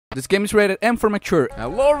This game is rated M for mature.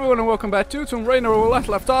 Hello everyone and welcome back to Tomb Raider where we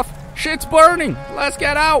left off. Shit's burning! Let's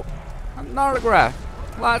get out! An autograph.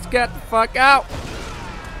 Let's get the fuck out!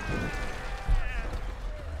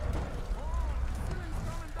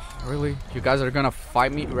 Really? You guys are gonna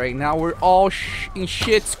fight me right now? We're all in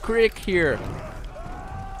Shit's Creek here.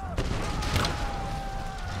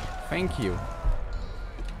 Thank you.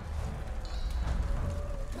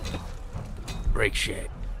 Break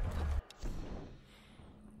shit.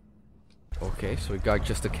 Okay, so we got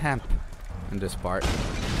just a camp in this part.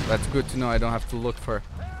 That's good to know. I don't have to look for...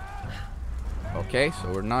 Okay,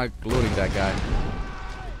 so we're not looting that guy.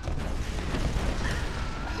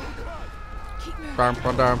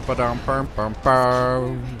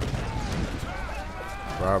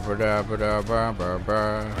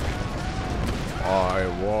 I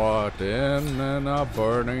walked in a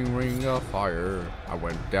burning ring of fire. I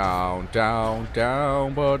went down, down,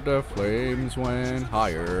 down, but the flames went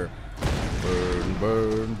higher. Burn,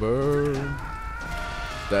 burn, burn.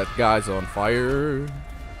 That guy's on fire.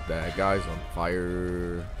 That guy's on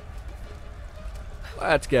fire.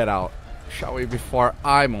 Let's get out, shall we, before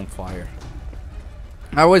I'm on fire.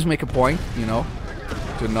 I always make a point, you know,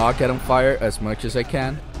 to not get on fire as much as I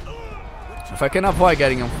can. If I can avoid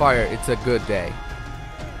getting on fire, it's a good day.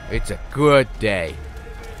 It's a good day.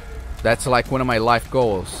 That's like one of my life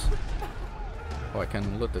goals. Oh, I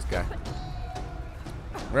can loot this guy.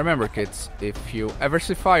 Remember, kids, if you ever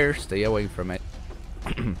see fire, stay away from it.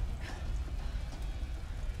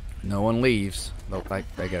 No one leaves. Nope, I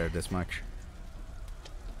get it this much.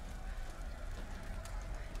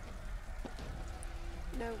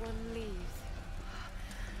 No one leaves.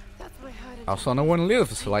 That's what I heard. Also, no one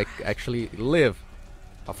lives, like, actually live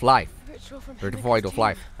of life. They're devoid of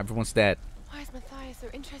life. Everyone's dead. Why is Matthias so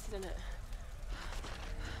interested in it?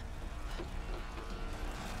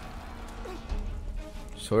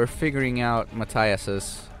 So we're figuring out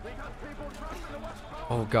Matthias's...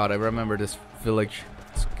 Oh god, I remember this village.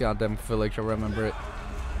 This goddamn village, I remember it.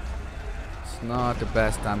 It's not the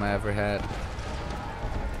best time I ever had.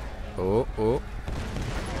 Oh, oh.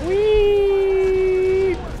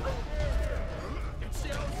 Whee!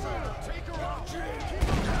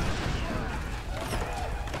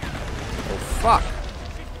 Oh fuck.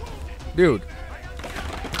 Dude.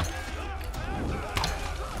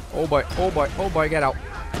 Oh boy, oh boy, oh boy, get out.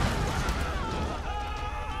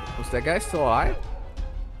 Was that guy still alive?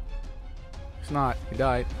 He's not. He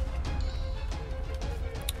died.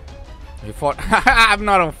 He fought. I'm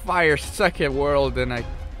not on fire. Second world, and I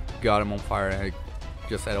got him on fire. And I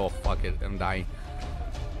just said, "Oh fuck it, I'm dying."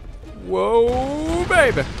 Whoa,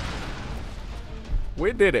 baby!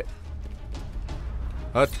 We did it.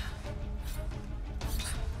 What?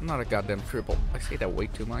 Not a goddamn triple. I say that way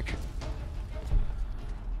too much.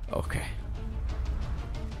 Okay.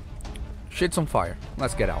 Shit's on fire.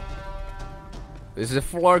 Let's get out. Is the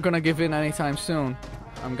floor gonna give in anytime soon?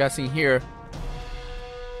 I'm guessing here.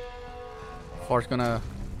 Floor's gonna...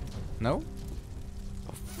 No?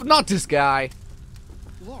 Not this guy!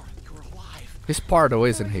 Laura, you're alive. He's Pardo,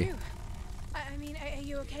 isn't he? I mean, are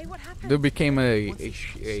you okay? What happened? Dude became a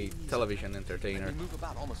television entertainer. I move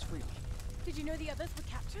about almost freely. Did you know the others were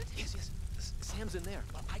captured? Yes, yes. Sam's in there.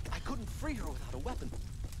 But I couldn't free her without a weapon.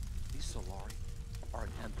 These Solari are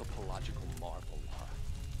an anthropological marvel, Laura.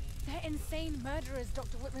 They're insane murderers,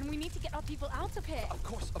 Dr. Whitman. We need to get our people out of here. Of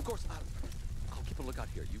course, of course. I'll keep a lookout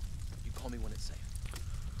here. You call me when it's safe.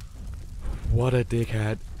 What a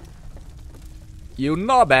dickhead. You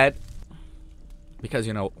knobhead! Because,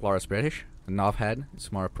 you know, Laura's British. A knobhead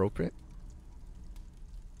is more appropriate.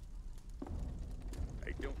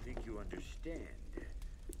 I don't think you understand.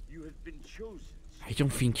 You have been chosen. I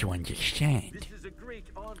don't think you understand. This is a great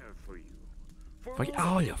honor for you. For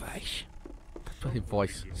all of us. That's what his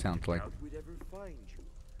voice sounds like. We'd ever find you.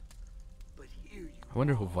 But here you I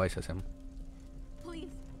wonder who voices him. Please,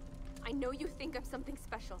 I know you think I'm something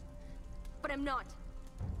special, but I'm not.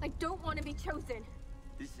 I don't want to be chosen.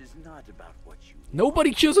 This is not about what you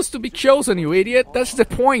Nobody chooses to be chosen, you idiot. That's the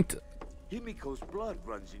point. Himiko's blood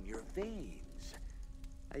runs in your veins.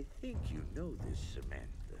 I think you know this,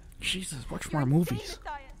 Samantha. Jesus, watch You're more insane, movies.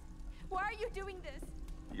 Matthias. Why are you doing this?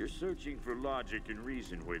 You're searching for logic and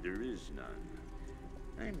reason where there is none.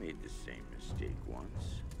 I made the same mistake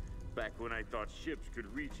once. Back when I thought ships could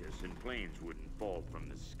reach us and planes wouldn't fall from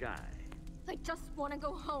the sky. I just want to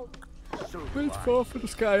go home. So Planes fall from the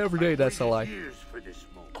sky every day, that's a lie. Years for this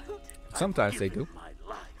moment. Sometimes I've they given do. My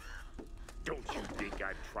life. Don't you think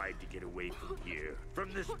I've tried to get away from here,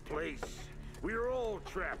 from this place? We're all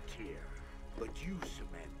trapped here. But you,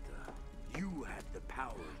 Samantha, you have the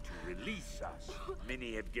power to release us.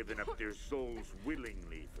 Many have given up their souls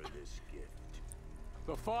willingly for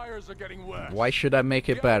The fires are getting worse. Why should I make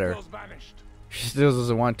it The better? girl's vanished. She still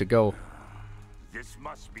doesn't want to go. This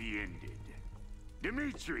must be ended.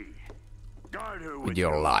 Dimitri, guard her With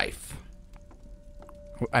your life.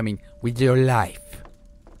 I mean, with your life.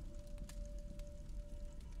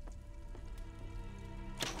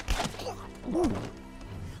 Laura!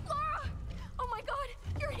 Oh my god,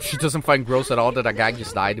 you're here! She doesn't find gross at all that a guy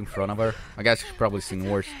just died in front of her. I guess she's probably seen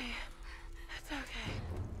worse. It's okay.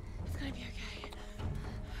 It's gonna be okay.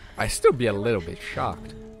 I'd still be a little bit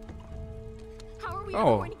shocked. How are we ever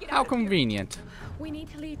Oh, going to get how out of here? convenient. We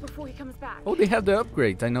need to leave before he comes back. Oh, they have the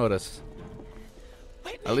upgrades, I noticed.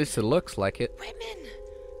 Whitman! At least it looks like it. Whitman!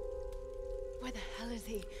 Where the hell is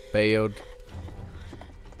he? Bailed.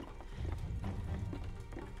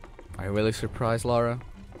 Are you really surprised, Laura?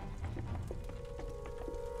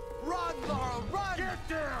 Run, Laura, run! Get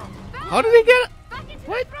down! How did he get it? Back into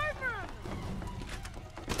What? the drive room!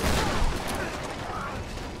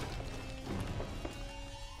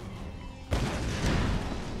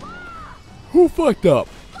 Who fucked up?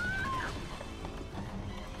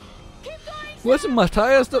 Keep going! Wasn't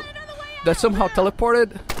Matthias Find another way out! that somehow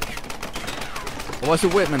teleported? Or was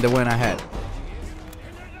it Whitman that went ahead?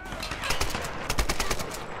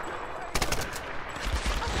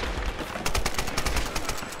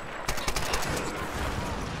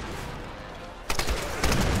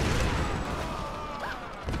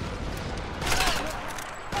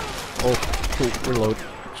 Oh, cool, reload.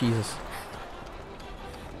 Jesus.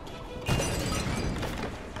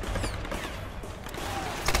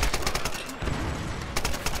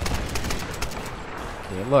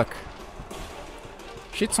 Okay, look.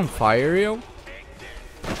 Shit's on fire, yo.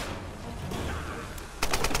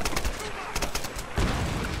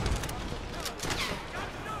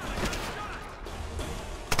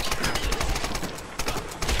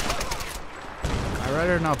 I'd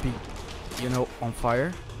rather not be, you know, on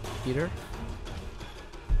fire, Peter.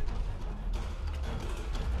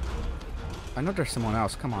 I know there's someone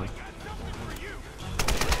else, come on.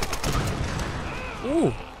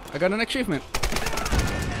 Ooh, I got an achievement.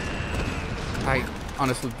 I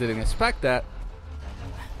honestly didn't expect that.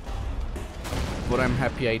 But I'm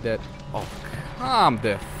happy I did. Oh, come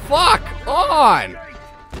the fuck on!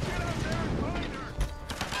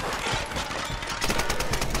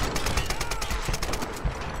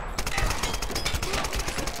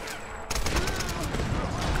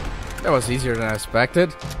 That was easier than I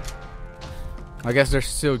expected. I guess they're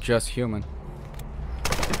still just human.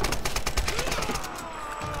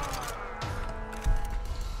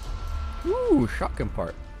 Ooh, shotgun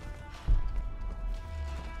part.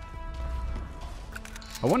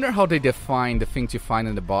 I wonder how they define the things you find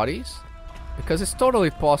in the bodies. Because it's totally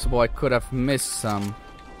possible I could have missed some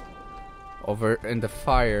over in the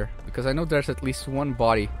fire. Because I know there's at least one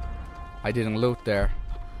body I didn't loot there.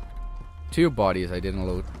 2 bodies I didn't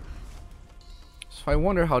loot. So I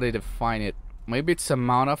wonder how they define it. Maybe it's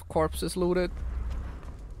amount of corpses looted.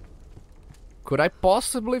 Could I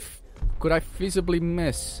possibly, could I feasibly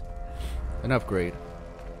miss an upgrade?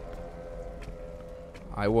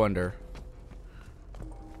 I wonder.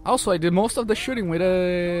 Also, I did most of the shooting with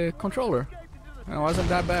a controller. And it wasn't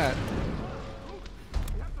that bad.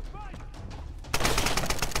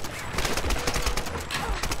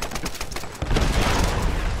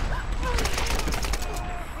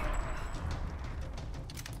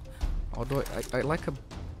 Although I like a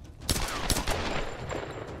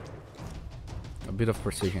bit of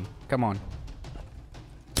precision. Come on.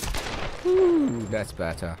 Ooh, that's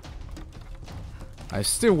better. I'm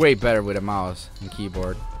still way better with a mouse and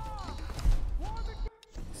keyboard.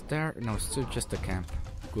 Is there? No, it's still just a camp.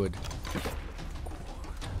 Good.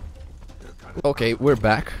 Okay, we're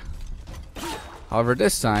back. However,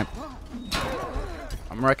 this time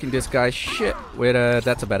I'm wrecking this guy's shit with a.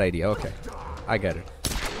 That's a bad idea. Okay, I get it.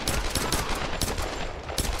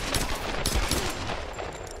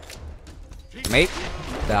 Mate,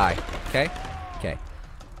 die. Okay? Okay.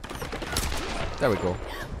 There we go.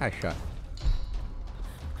 Nice shot.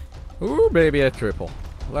 Ooh, baby, a triple.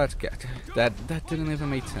 Let's get that. That didn't even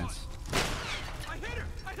make sense.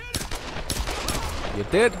 You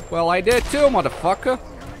did? Well, I did too, motherfucker.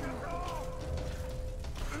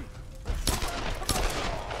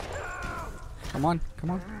 Come on,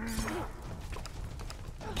 come on.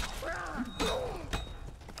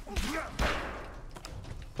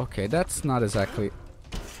 Okay, that's not exactly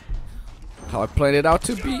how I planned it out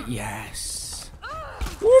to be. Yes.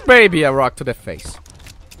 Ooh, baby, a rock to the face.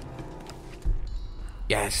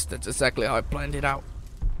 Yes, that's exactly how I planned it out.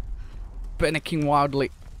 Panicking wildly.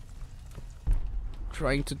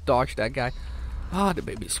 Trying to dodge that guy. Ah, the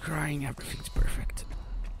baby's crying. Everything's perfect.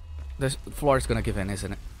 This floor is gonna give in,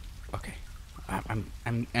 isn't it? Okay.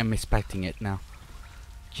 I'm expecting it now.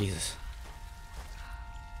 Jesus.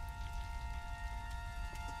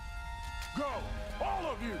 Go, all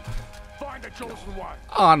of you. Find the chosen one.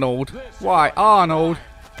 Arnold. Why Arnold?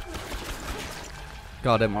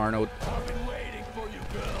 Goddamn Arnold. I've been waiting for you,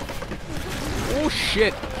 girl. Oh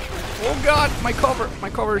shit. Oh god, my cover. My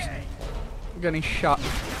cover's getting shot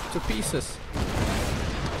to pieces.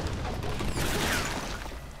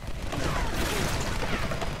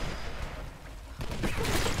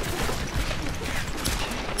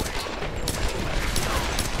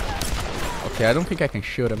 Okay, I don't think I can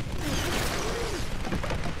shoot him.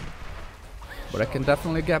 But I can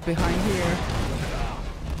definitely get behind here.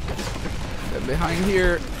 Get behind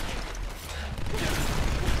here.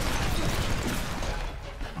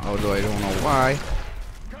 Although I don't know why.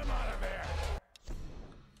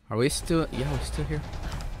 Are we still? Yeah, we're still here.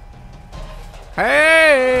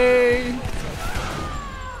 Hey!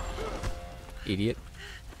 Idiot.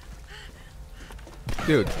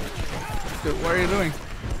 Dude, what are you doing?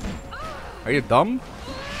 Are you dumb?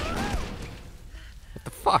 What the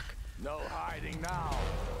fuck? No hiding now.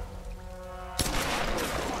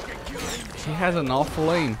 He has an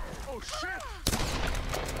awful aim. Oh shit!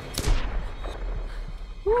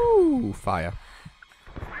 Woo! Fire.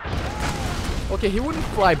 Okay, he wouldn't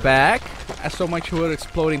fly back, as so much he would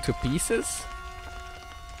explode into pieces.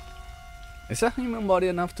 Is that human body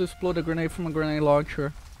enough to explode a grenade from a grenade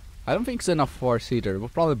launcher? I don't think it's enough force either. It will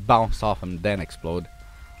probably bounce off and then explode.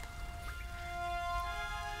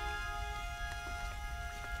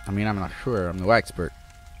 I mean, I'm not sure. I'm no expert.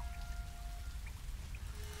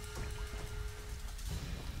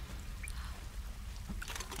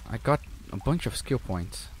 I got a bunch of skill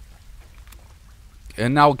points.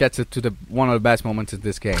 And now gets it to the one of the best moments in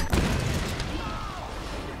this game.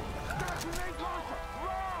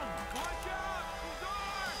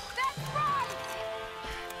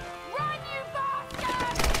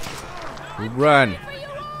 Run!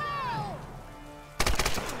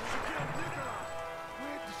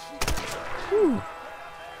 Whew.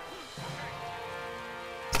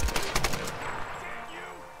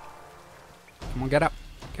 Come on, get up.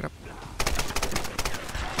 Get up.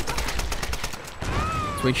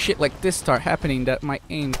 It's when shit like this start happening that my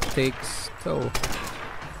aim takes toll.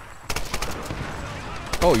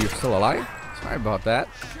 Oh, you're still alive? Sorry about that.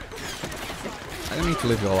 I didn't mean to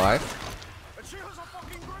leave you alive.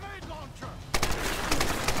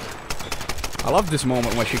 I love this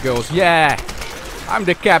moment when she goes, yeah, I'm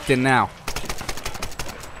the captain now.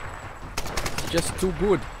 It's just too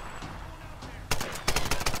good.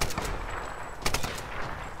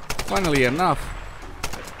 Funnily enough,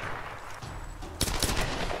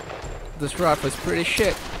 this rifle is pretty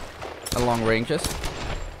shit at long ranges.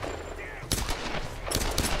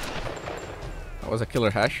 That was a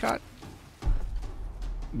killer headshot.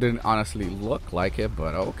 Didn't honestly look like it,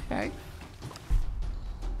 but okay.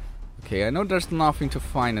 Okay, I know there's nothing to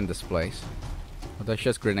find in this place. But there's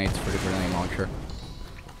just grenades for the grenade launcher.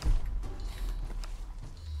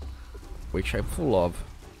 Which I'm full of,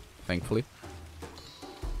 thankfully.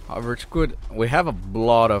 However, it's good. We have a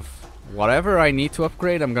lot of whatever I need to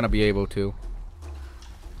upgrade, I'm gonna be able to.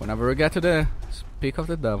 Whenever we get to the peak of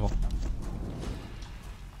the devil.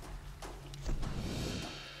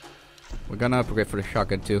 We're gonna upgrade for the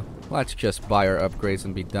shotgun too. Let's just buy our upgrades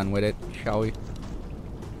and be done with it, shall we?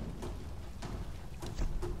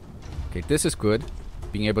 Okay, this is good.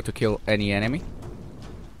 Being able to kill any enemy.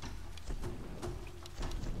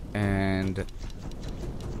 And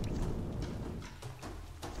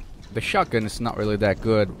the shotgun is not really that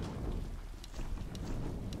good.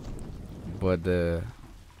 But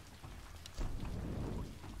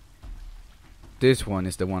this one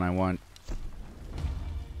is the one I want.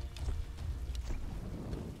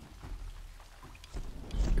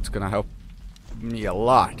 It's gonna help me a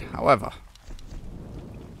lot. However,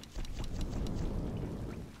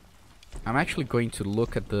 I'm actually going to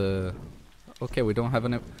look at the... Okay, we don't have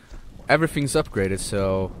any... Everything's upgraded,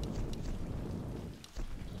 so...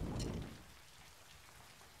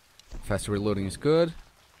 Faster reloading is good.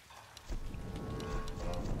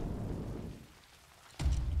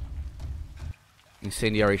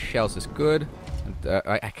 Incendiary shells is good. And,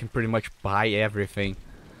 I can pretty much buy everything.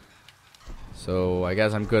 So I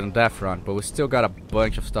guess I'm good on that front, but we still got a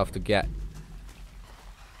bunch of stuff to get.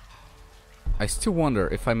 I still wonder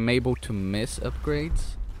if I'm able to miss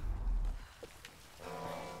upgrades.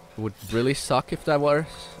 It would really suck if that was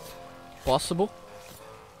possible.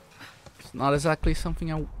 It's not exactly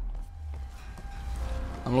something I'm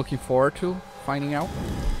looking forward to finding out.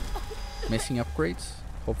 Missing upgrades.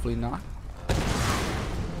 Hopefully not.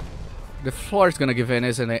 The floor is gonna give in,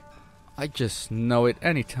 isn't it? I just know it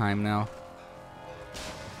anytime now.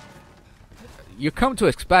 You come to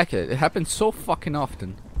expect it. It happens so fucking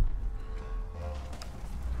often.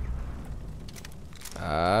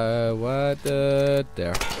 What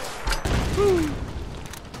there. Woo.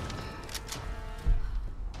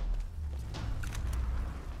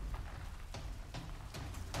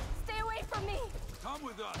 Stay away from me! Come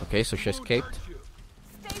with us. Okay, so she escaped.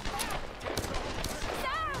 Stay back!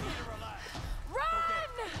 Sam! Run!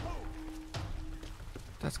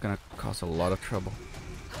 That's gonna cause a lot of trouble.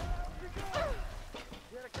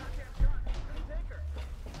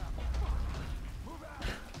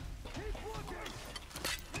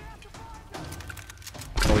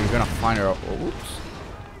 Oh, you're gonna find her. Oh, oops.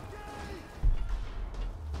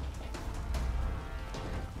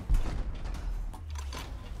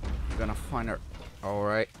 You're gonna find her.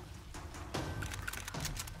 Alright.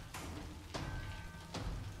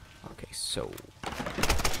 Okay, so.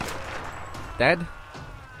 Dead?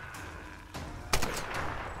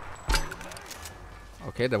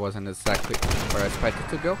 Okay, that wasn't exactly where I expected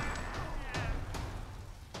to go.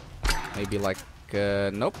 Maybe like,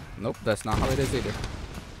 nope, that's not how it is either.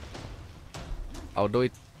 Although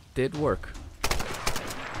it did work.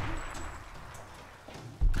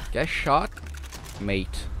 Get shot,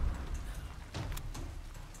 mate.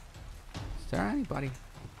 Is there anybody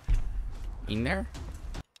in there?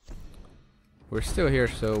 We're still here,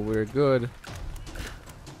 so we're good.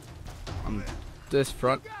 On this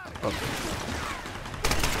front. Oh.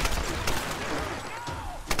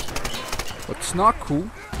 What's not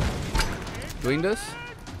cool doing this?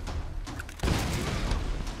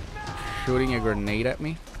 Shooting a grenade at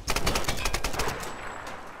me.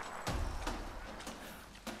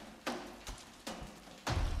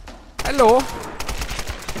 Hello.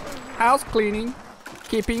 House cleaning.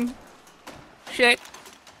 Keeping. Shit.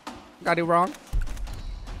 Got it wrong.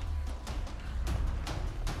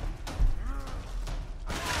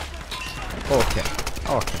 Okay.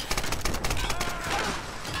 Okay.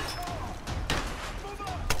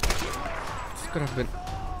 This could have been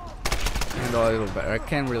handled a little better. I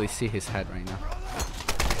can't really see his head right now.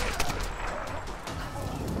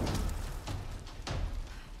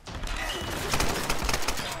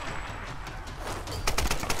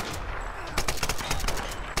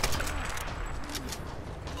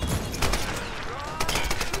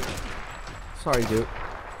 Sorry, dude.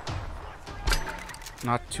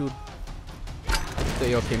 Not too.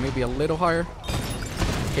 Okay, maybe a little higher.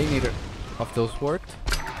 Okay, neither of those worked.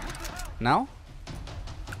 Now?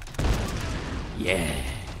 Yeah.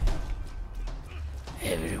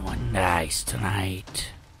 Everyone dies tonight.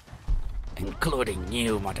 Including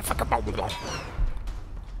you, motherfucker.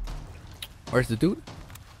 Where's the dude?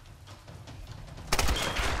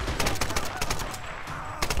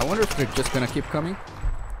 I wonder if they're just gonna keep coming.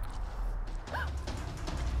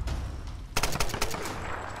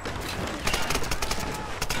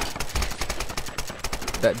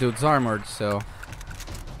 That dude's armored, so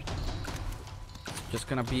it's just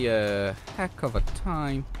gonna be a heck of a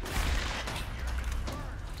time.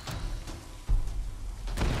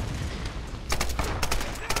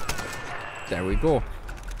 There we go.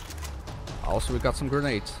 Also, we got some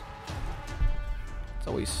grenades. It's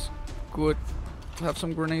always good to have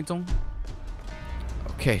some grenades on.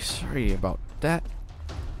 Okay, sorry about that.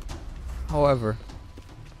 However,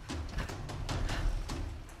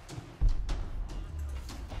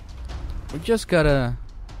 we just gotta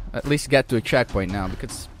at least get to a checkpoint now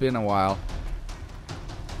because it's been a while.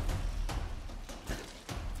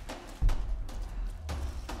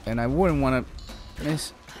 And I wouldn't want to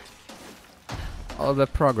miss all the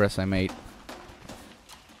progress I made.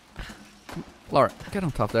 Laura, get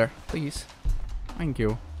on top there, please. Thank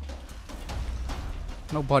you.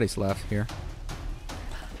 No bodies left here.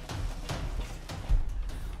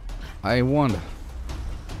 I wonder.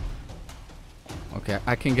 Okay,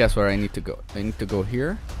 I can guess where I need to go. I need to go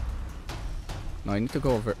here. No, I need to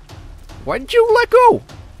go over. Why did you let go?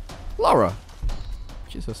 Laura.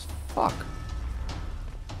 Jesus fuck.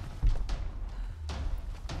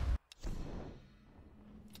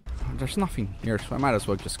 There's nothing here, so I might as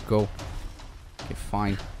well just go. Okay,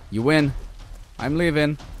 fine. You win. I'm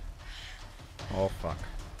leaving. Oh fuck.